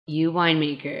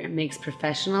UWinemaker makes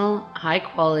professional,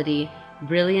 high-quality,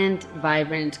 brilliant,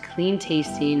 vibrant,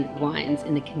 clean-tasting wines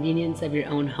in the convenience of your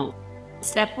own home.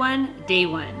 Step 1, Day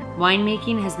 1.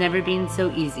 Winemaking has never been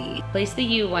so easy. Place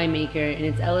the UWinemaker in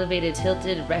its elevated,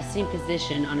 tilted, resting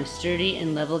position on a sturdy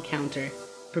and level counter.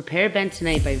 Prepare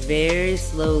bentonite by very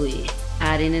slowly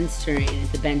adding and stirring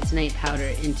the bentonite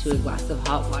powder into a glass of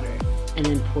hot water and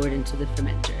then pour it into the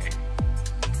fermenter.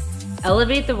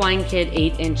 Elevate the wine kit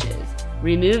 8 inches.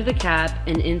 Remove the cap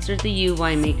and insert the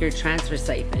UWinemaker transfer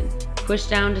siphon. Push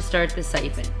down to start the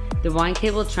siphon. The wine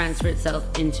kit will transfer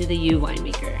itself into the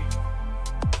UWinemaker.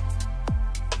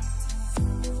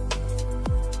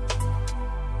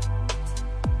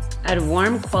 Add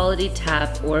warm quality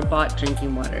tap or bought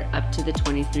drinking water up to the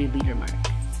 23-liter mark.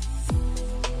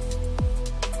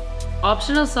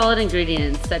 Optional solid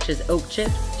ingredients such as oak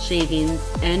chips, shavings,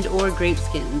 and/or grape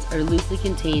skins are loosely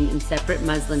contained in separate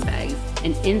muslin bags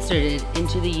and inserted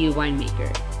into the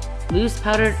UWinemaker. Loose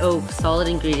powdered oak solid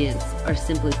ingredients are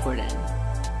simply poured in.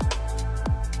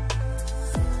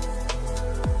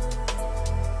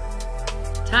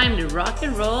 Time to rock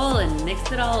and roll and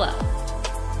mix it all up.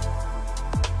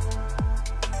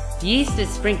 Yeast is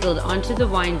sprinkled onto the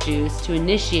wine juice to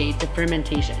initiate the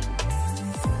fermentation.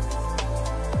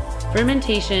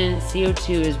 Fermentation,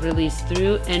 CO2 is released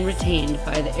through and retained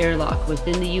by the airlock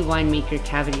within the UWinemaker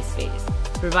cavity space,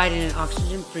 providing an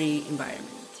oxygen-free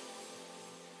environment.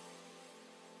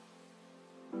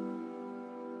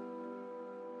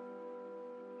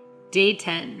 Day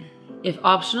 10. If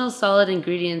optional solid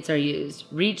ingredients are used,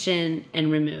 reach in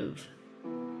and remove.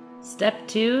 Step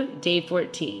 2, Day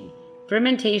 14.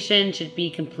 Fermentation should be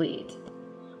complete.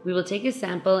 We will take a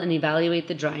sample and evaluate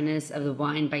the dryness of the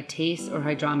wine by taste or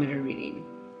hydrometer reading.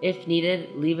 If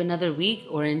needed, leave another week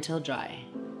or until dry.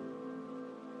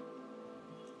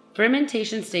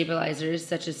 Fermentation stabilizers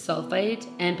such as sulfite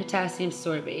and potassium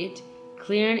sorbate,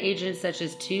 clearance agents such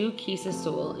as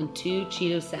 2-Kesosol and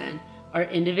 2-Chitosan are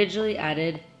individually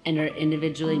added and are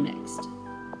individually mixed.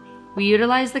 We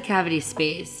utilize the cavity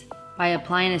space by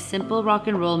applying a simple rock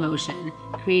and roll motion,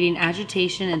 creating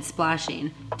agitation and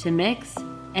splashing to mix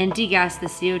and degas the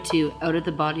CO2 out of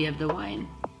the body of the wine.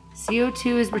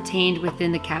 CO2 is retained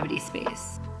within the cavity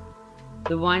space.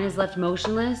 The wine is left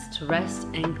motionless to rest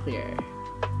and clear.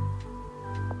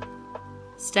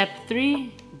 Step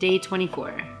 3, Day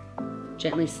 24.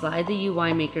 Gently slide the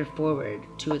UWinemaker forward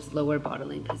to its lower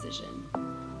bottling position.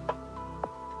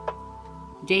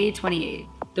 Day 28.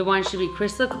 The wine should be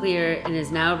crystal clear and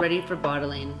is now ready for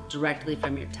bottling directly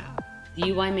from your tap. The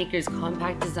UWinemaker's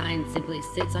compact design simply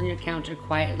sits on your counter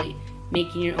quietly,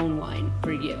 making your own wine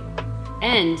for you.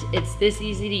 And it's this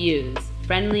easy to use,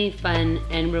 friendly, fun,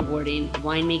 and rewarding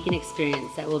winemaking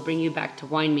experience that will bring you back to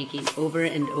winemaking over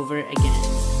and over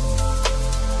again.